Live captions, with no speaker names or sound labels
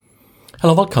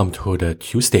Hello, welcome to the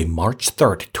Tuesday, March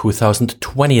 3rd,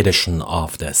 2020 edition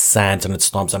of the SANS and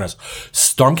Storm Center's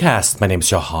StormCast. My name is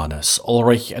Johannes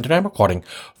Ulrich, and today I'm recording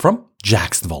from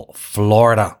Jacksonville,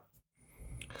 Florida.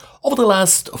 Over the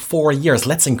last 4 years,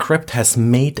 Let's Encrypt has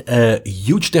made a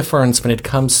huge difference when it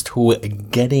comes to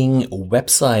getting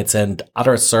websites and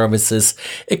other services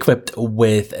equipped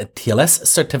with TLS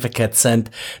certificates,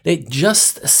 and they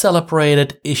just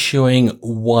celebrated issuing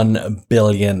 1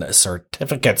 billion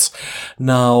certificates.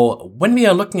 Now, when we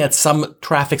are looking at some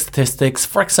traffic statistics,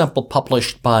 for example,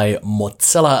 published by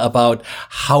Mozilla about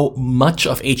how much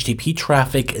of HTTP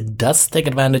traffic does take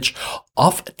advantage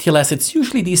of TLS, it's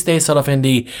usually these days sort of in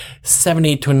the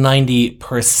 70 to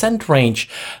 90% range.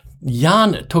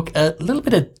 Jan took a little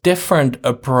bit of different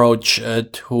approach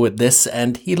to this,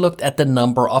 and he looked at the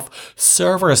number of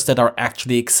servers that are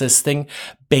actually existing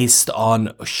based on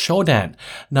Shodan.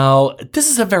 Now,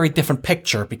 this is a very different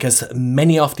picture because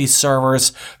many of these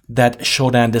servers that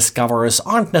Shodan discovers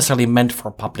aren't necessarily meant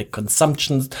for public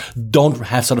consumption, don't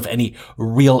have sort of any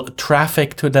real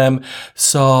traffic to them.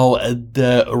 So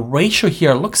the ratio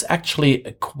here looks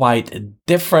actually quite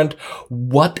different.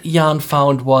 What Jan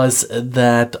found was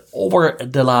that over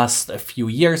the last few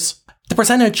years, the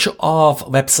percentage of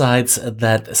websites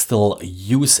that still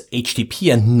use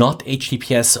HTTP and not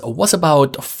HTTPS was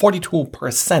about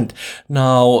 42%.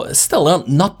 Now, still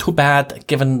not too bad,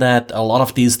 given that a lot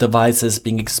of these devices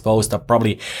being exposed are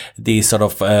probably the sort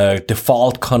of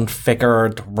default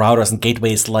configured routers and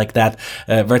gateways like that,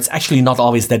 where it's actually not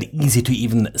always that easy to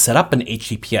even set up an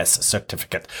HTTPS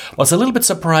certificate. What's a little bit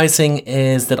surprising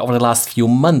is that over the last few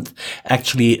months,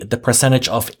 actually the percentage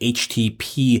of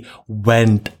HTTP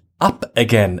went up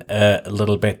again a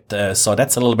little bit. So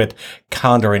that's a little bit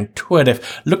counterintuitive.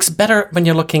 Looks better when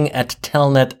you're looking at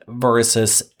Telnet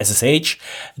versus SSH.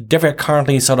 They're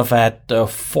currently sort of at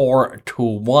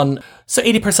 4-1. So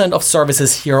 80% of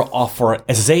services here offer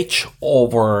SSH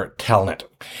over Telnet.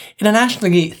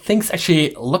 Internationally, things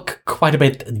actually look quite a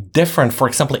bit different. For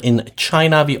example, in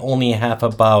China, we only have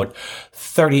about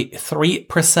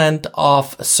 33%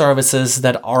 of services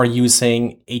that are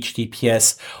using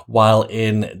HTTPS, while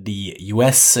in the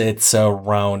US, it's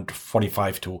around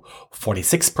 45 to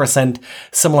 46%.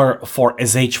 Similar for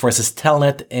SSH versus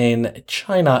Telnet. In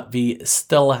China, we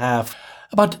still have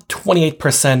about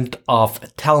 28% of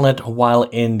Telnet, while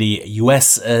in the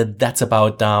US, that's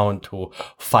about down to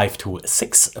 5 to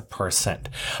 6%.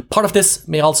 Part of this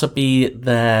may also be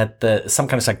that some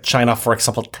countries like China, for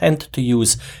example, tend to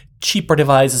use cheaper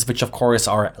devices, which of course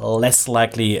are less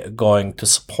likely going to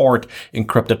support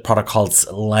encrypted protocols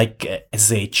like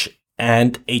SSH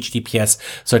and HTTPS.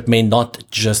 So it may not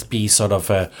just be sort of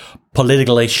a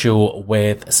political issue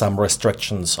with some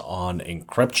restrictions on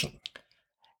encryption.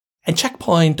 And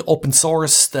Checkpoint open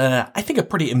sourced, I think, a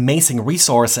pretty amazing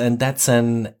resource, and that's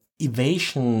an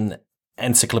evasion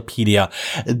encyclopedia.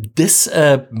 This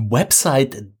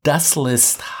website does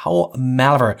list how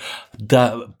malware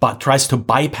tries to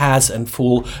bypass and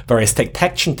fool various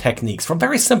detection techniques, from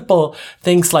very simple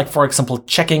things like, for example,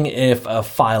 checking if a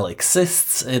file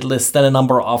exists. It lists then a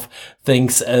number of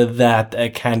things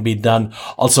that can be done.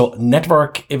 Also,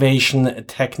 network evasion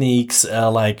techniques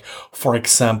like, for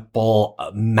example,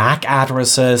 MAC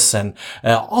addresses and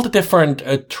all the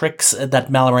different tricks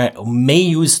that malware may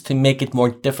use to make it more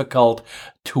difficult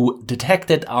to detect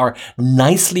it are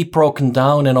nicely broken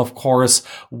down. And of course,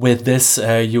 with this,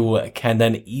 you can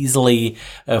then easily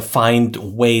find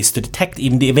ways to detect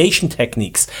even the evasion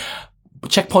techniques.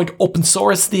 Checkpoint open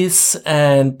source this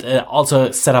and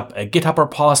also set up a GitHub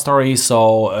repository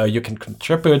so you can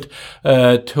contribute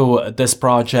to this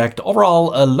project.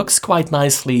 Overall, looks quite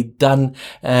nicely done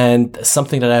and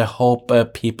something that I hope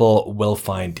people will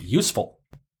find useful.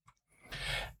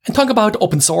 And talk about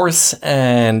open source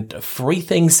and free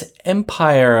things,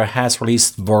 Empire has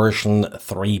released version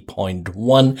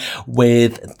 3.1.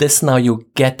 With this now you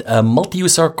get a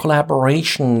multi-user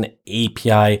collaboration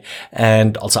API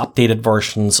and also updated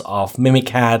versions of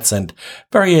Mimikatz and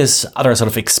various other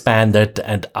sort of expanded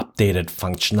and updated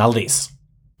functionalities.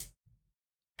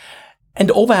 And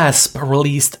OWASP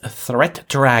released Threat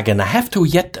Dragon. I have to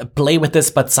yet play with this,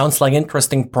 but sounds like an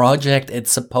interesting project. It's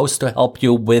supposed to help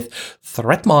you with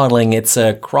threat modeling. It's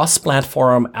a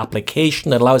cross-platform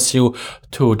application that allows you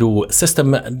to do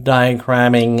system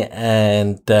diagramming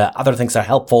and other things that are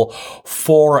helpful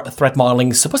for threat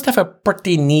modeling. It's supposed to have a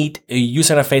pretty neat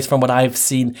user interface from what I've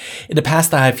seen. In the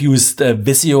past, I've used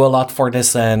Visio a lot for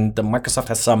this, and Microsoft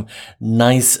has some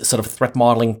nice sort of threat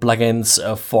modeling plugins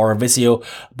for Visio,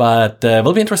 but it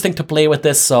will be interesting to play with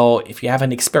this. So if you have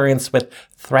an experience with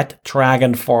Threat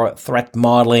Dragon for threat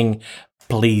modeling,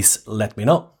 please let me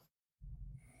know.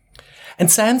 And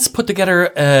SANS put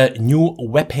together a new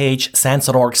webpage,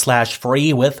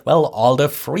 sans.org/free, with, well, all the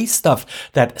free stuff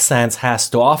that SANS has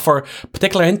to offer.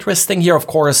 Particularly interesting here, of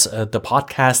course, the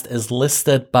podcast is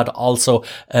listed, but also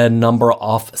a number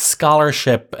of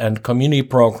scholarship and community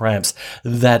programs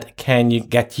that can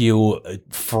get you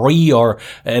free or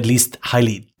at least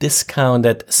highly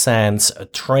discounted SANS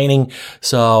training.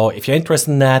 So if you're interested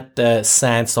in that,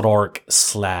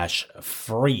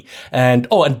 sans.org/free. And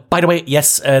by the way,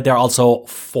 yes, there are also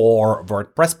 4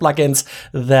 WordPress plugins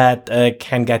that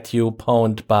can get you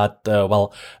pwned, but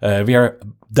we are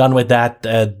done with that.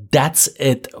 That's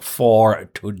it for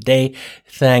today.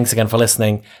 Thanks again for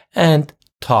listening, and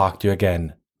talk to you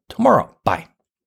again tomorrow. Bye.